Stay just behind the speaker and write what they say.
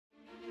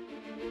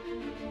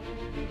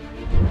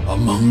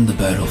Among the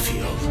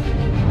battlefield,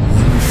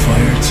 one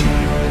fire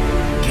team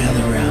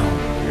gather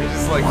round. You're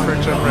just like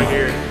perch up right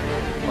here.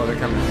 Oh, they're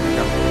coming. They're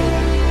coming.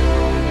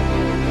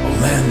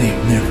 A land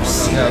they've never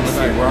seen. Yeah, looks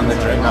like we're on the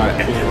dreadnought.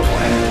 And their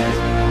plan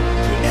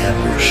to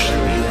ambush the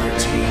other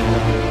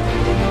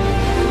team.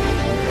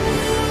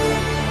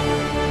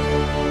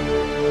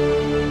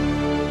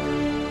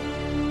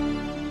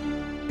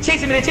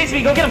 Chasing me, they're chasing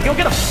me, go get him, go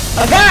get him!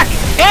 Attack!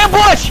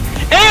 Ambush!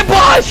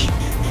 Ambush!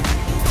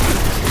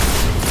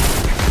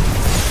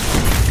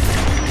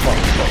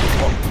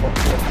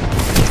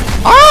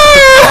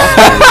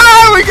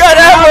 Ah! We got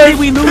How ambushed! did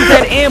we lose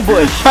that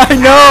ambush? I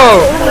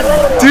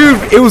know!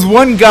 Dude, it was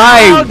one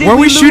guy! Weren't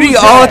we shooting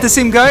all at the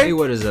same guy? Hey,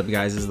 what is up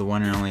guys, this is the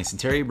one and only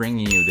Sentarry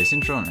bringing you this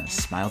intro and a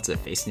smile to a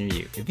face near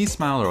you. If you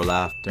smile or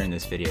laugh during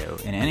this video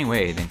in any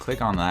way, then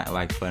click on that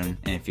like button,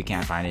 and if you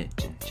can't find it,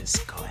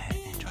 just go ahead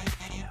and enjoy the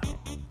video.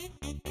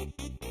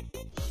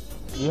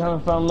 You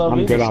haven't found love I'm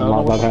either, good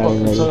on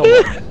son.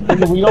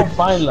 love. We don't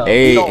find love.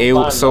 Hey, We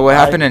don't find so love, what right?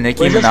 happened to Nicki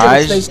We're just gonna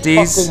Minaj, stay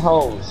Steez? fucking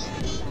hoes.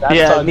 That's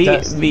Yeah, our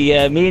destiny.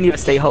 me and you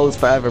stay hoes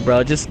forever,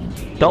 bro. Just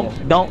don't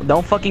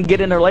fucking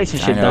get in a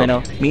relationship, I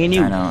Dino. Me and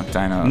you. I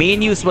know. Me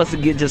and you supposed to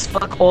get just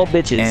fuck all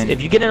bitches. And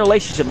if you get in a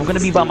relationship, I'm gonna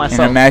be by An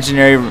myself.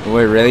 imaginary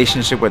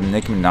relationship with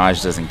Nicki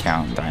Minaj doesn't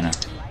count, Dinah.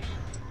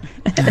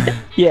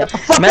 Yeah,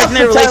 Fuck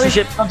imaginary up,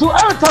 relationship. Sentarry. Do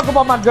ever talk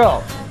about my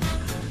girl?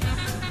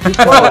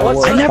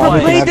 I never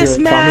played this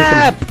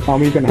map. Tell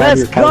me you can have Let's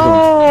your cousin.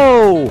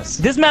 go.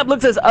 This map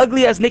looks as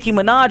ugly as Nicki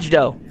Minaj,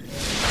 though.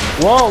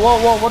 Whoa,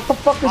 what the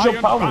fuck is your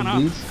problem,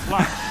 dude?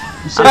 I'm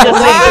just saying she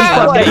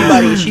fucked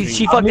everybody.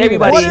 She fucked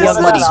everybody in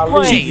Young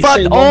Money. She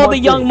fucked all the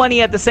Young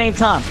Money at the same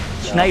time.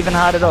 She's not even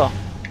hot at all.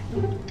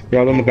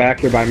 Girl in the back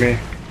here by me.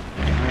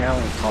 I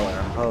wouldn't call her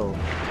a hoe,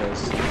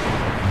 because I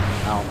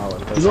don't know what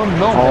You this don't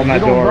know, All man. that You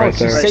don't door know. right She's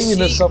there. saving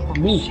this up for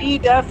me. She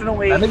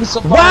definitely. That nigga so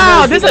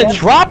Wow, there's a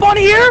drop on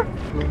here?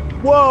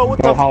 Whoa,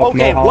 what No the help,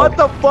 okay, no help. what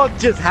the fuck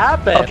just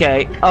happened?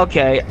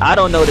 Okay, I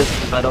don't know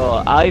this at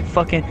all. I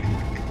fucking...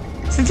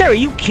 Sentarry,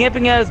 you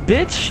camping ass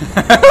bitch?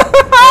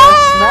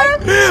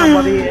 Smack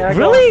somebody.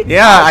 Really?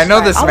 Yeah, I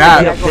know this I'll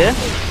map. get up there.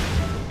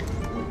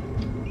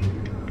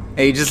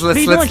 Hey, just What are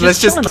you doing?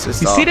 let's just You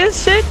see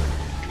this shit?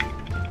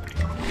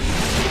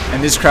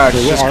 And just crouch,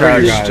 Where just are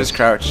crouch, you guys? just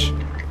crouch.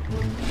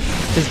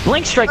 This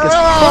blink strike is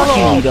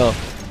fucking me though.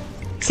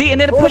 See, and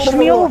then it pushes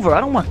me over.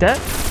 I don't want that.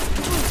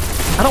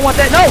 I don't want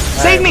that. No,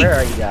 save me! Where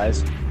are you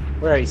guys?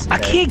 Where are you? I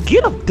can't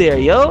get up there,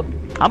 yo.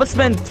 I'm gonna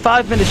spend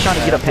 5 minutes trying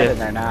to get up Get in here.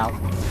 there now.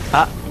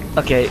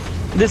 Okay,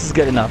 this is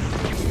good enough.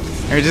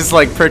 Or just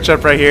like perch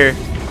up right here.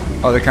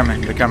 Oh, they're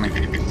coming, they're coming.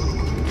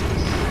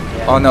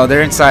 Oh no,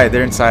 they're inside the...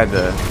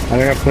 I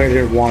think I played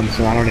here once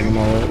and I don't even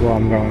know where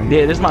I'm going.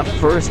 Yeah, this is my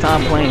first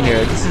time playing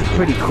here. This is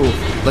pretty cool.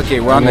 Look,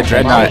 we're on the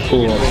dreadnought.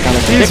 Cool. It's kind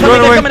of They're He's coming,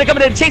 running they're away. coming, they're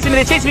coming,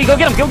 they're chasing me, go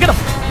get them, go get them!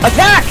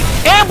 Attack!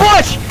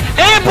 Ambush!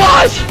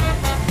 Ambush!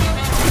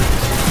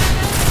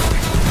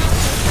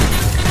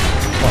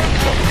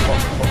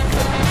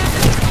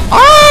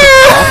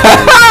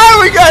 Ah!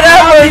 We got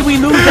How did ambushed! we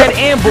lose that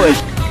ambush?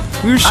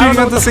 We were shooting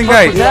know at what the the same fuck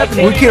guy. was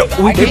happening. We could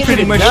He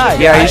pretty should've much... died.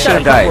 Yeah, I he should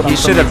have died. He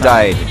should have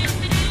died.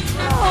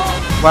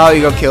 Wow,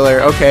 you go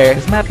killer. Okay.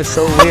 This map is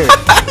so weird.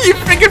 You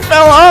freaking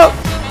fell off!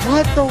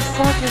 What the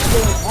fuck is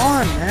going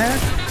on, man?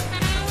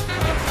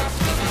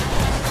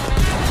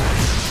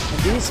 And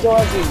these still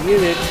have you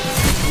muted.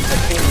 He's a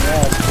pain in the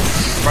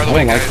ass. By the I way,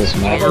 don't like guys, this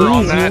map. while we're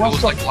on that, He it wants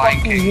was to like Lion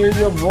fucking King. hear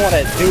your Want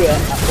to do it,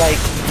 like.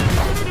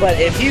 But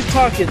if he's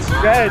talking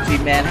strategy,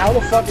 man, how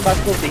the fuck am I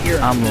supposed to hear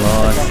him? I'm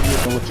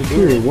lost.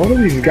 Dude, what are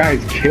these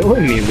guys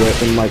killing me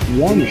with in like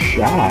one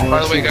shot?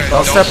 By the way, guys,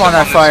 Don't step on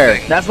that this fire.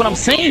 thing. That's what I'm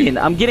saying.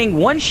 I'm getting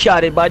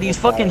one-shotted by these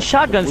fucking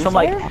shotguns from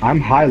like... I'm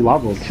high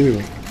level too.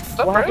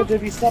 What happens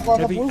if you step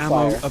on the blue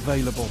fire?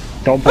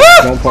 Don't pull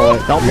it, don't pull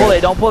it. Don't pull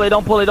it, don't pull it,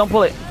 don't pull it, don't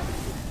pull it.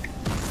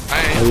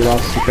 Oh, you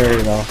lost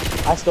security though.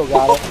 I still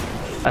got it.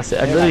 I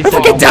literally I said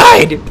fucking don't-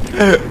 died!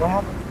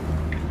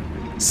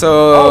 So,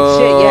 Oh,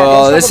 shit, yeah,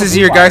 don't this step on is the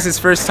your blue fire. guys'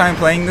 first time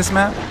playing this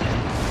map?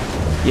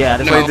 Yeah,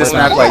 that's No, Played this but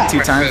map no. like 2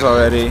 times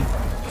already.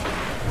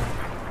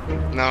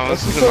 No,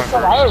 This this is is the my first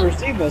time I first. ever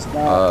seen this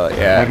now. I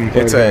Yeah, haven't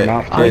played it's it a...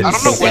 enough. Are you I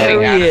don't know what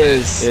they have.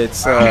 serious?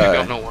 It's, I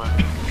don't know what.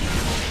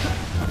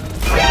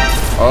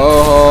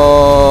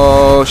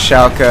 Oh,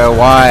 Schalke,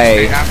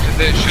 why? After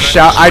this,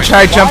 should I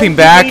tried Why jumping did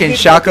back you and leave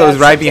Schalke my was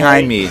right dad,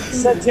 behind me.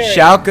 Sentarry,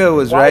 Schalke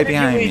was why right did you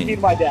behind leave me.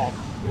 my death?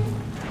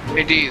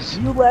 Hey, D's.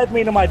 You led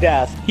me to my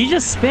death. He's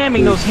just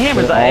spamming those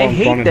hammers. They're I all in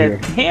hate front of that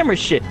you. hammer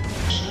shit.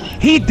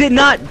 He did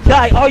not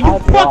die. Are you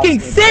I've fucking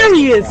lost it.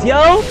 serious,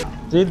 yo?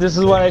 See, this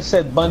is what I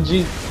said,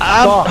 Bungie.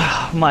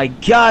 Oh my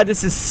god,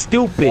 this is Oh,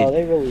 stupid.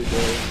 they really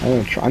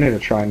did. I need to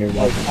try a new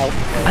Like, weapon.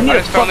 I need I to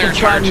just found fucking their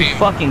try a entire new team.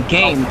 fucking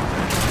game.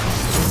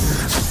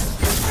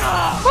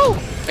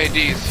 Hey,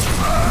 D's.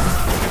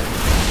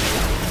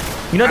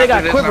 You know they got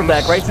After this, quiver I'm-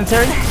 back, right,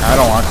 Sentarry? I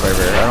don't want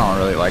quiver. I don't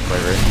really like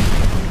quiver.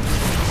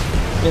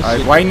 Yes,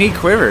 you Why you need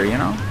quiver, you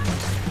know?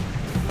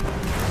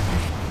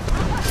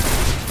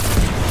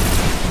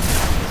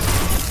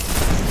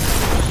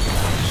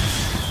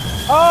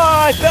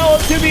 Oh, I fell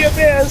into the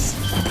abyss!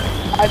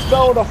 I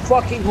fell in a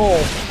fucking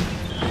hole.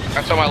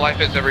 That's how my life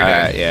is every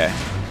day. Yeah.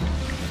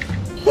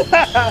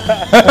 That's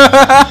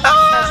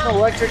an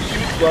electric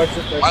toothbrush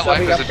that they're My life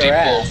shoving is up a their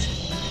deep hole. ass.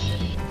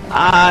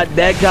 Ah,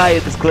 that guy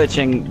is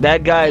glitching.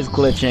 That guy is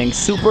glitching.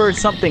 Super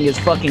something is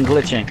fucking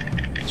glitching.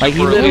 Like he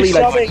Super literally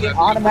They're like. shoving an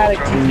automatic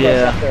toothbrush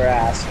Yeah. up their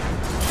ass.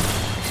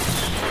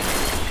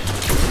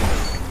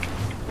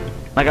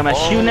 Like I'm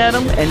shooting at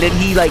him, and then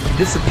he like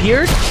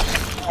disappeared,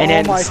 and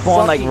then my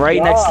spawned like fucking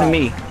right next to God.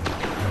 me.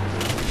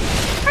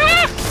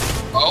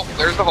 Oh,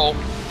 there's the hole.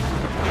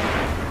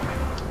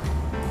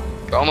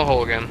 Fell in the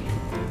hole again.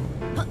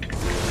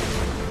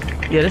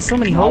 Yeah, there's so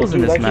many holes in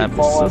Dude, this I keep map. It's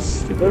so falling.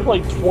 stupid. There's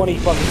like 20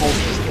 fucking holes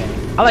in this game.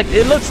 I like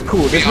it. Looks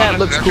cool. To This be map honest,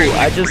 looks there's cool. actually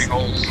I like 3 just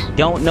holes.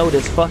 don't know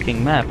this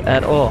fucking map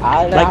at all.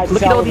 I Like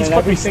look at all tell these them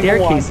every fucking single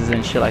one. staircases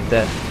and shit like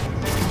that.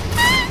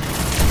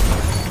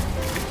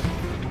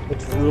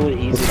 It's really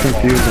easy It's to fall.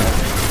 confusing.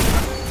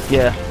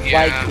 Yeah.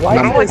 Yeah, Like,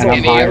 I don't like life is And I'm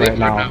any high of the right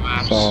now,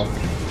 maps. so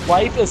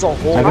Life is a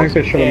whole. I think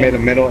they should have made a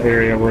middle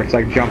area where it's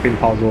like jumping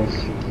puzzles.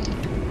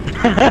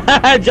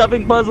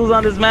 Jumping puzzles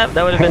on this map.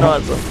 That would have been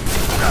awesome.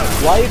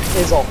 Life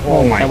is a whole.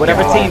 Oh my And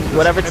whatever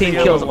God. team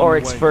kills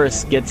Oryx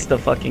first gets the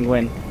fucking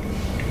win.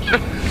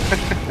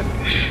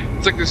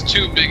 It's like there's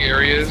 2 big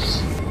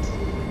areas.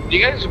 Do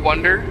you guys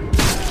wonder,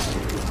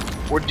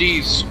 or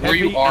D's, where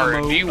you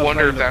are, do you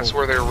wonder if that's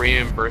where they're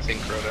reimbursing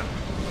Crota?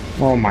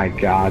 Oh my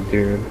God,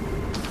 dude.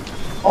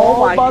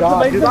 Oh my about to God,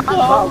 make dude! the I'm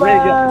about ready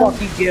to comeback.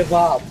 fucking give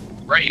up.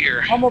 Right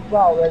here. I'm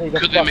about ready to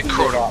Could they fucking make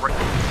give Crota? up.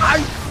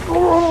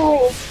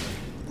 Oh,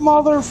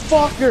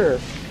 motherfucker!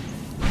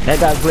 That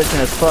guy's glitching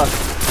as fuck.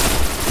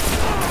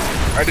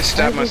 I just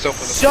stabbed myself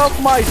with a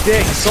Shove my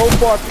dick so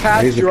far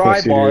past He's a your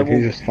pussy, eyeball, it dude.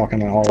 He's will just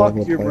fucking all fuck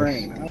over the your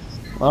place. brain.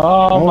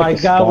 Oh know my what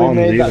the God, we spawns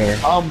made the either.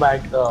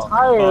 comeback though.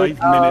 Tired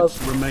 5 minutes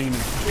of- remaining.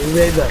 We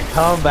made the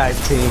comeback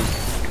team.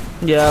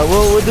 Yeah,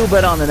 we'll do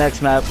better on the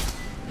next map.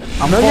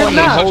 I'm No, you're falling in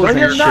not. holes No, and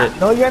you're shit. not.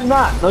 No, you're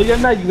not. No, you're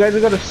not. You guys are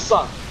gonna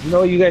suck. You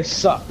know, you guys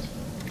suck.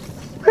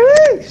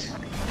 Please.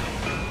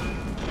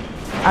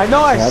 I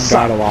know I I've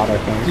suck. got a lot, I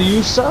think. Do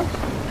you suck?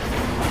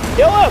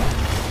 Kill him!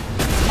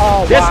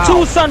 Oh, There's wow. 2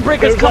 sunbreakers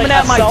There's coming like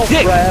at my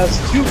dick.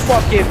 self-res, 2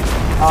 fucking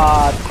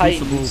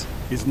Crucible titans.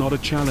 is not a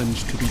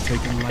challenge to be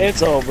taken lightly.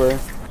 It's over.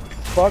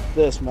 Fuck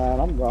this, man.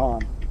 I'm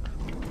gone.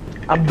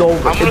 I'm done.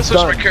 I'm gonna It's switch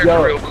done. my character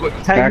Yo, real quick.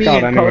 tag Back me out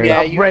in, anyway. Cody. Yeah,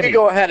 I'm you ready. can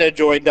go ahead and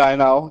join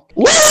Dino.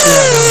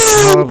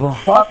 Horrible.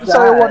 Fuck that.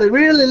 Tell you what I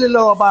really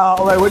know about.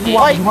 Alright, what do you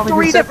want? Like You want me to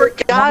 3 say-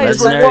 different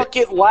guys are Legendary.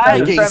 fucking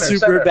lagging Center, super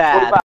center.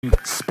 bad.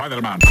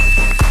 Spider-Man.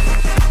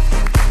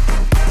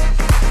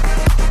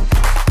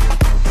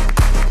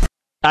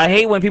 I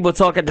hate when people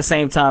talk at the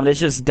same time. It's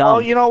just dumb. Oh,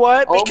 you know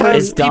what?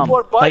 Because It's dumb. people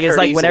are Like it's butthurt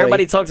like when easily.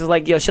 everybody talks, it's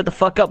like, yo, shut the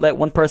fuck up. Let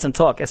one person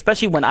talk.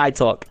 Especially when I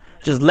talk.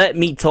 Just let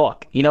me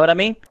talk. You know what I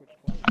mean?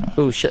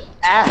 Ooh, shit.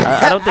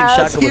 I don't think As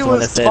Shaka was he the one that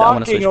was said I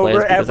want to switch talking players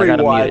over because I got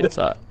him everyone. muted.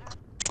 So.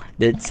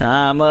 The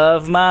time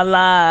of my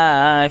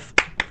life,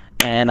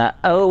 and I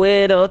owe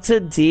it all to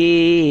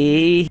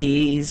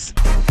D's.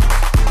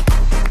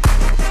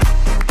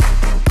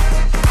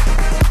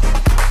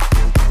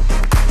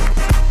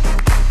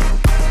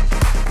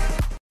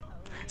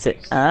 Said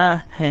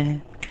I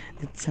had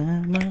the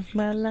time of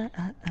my life.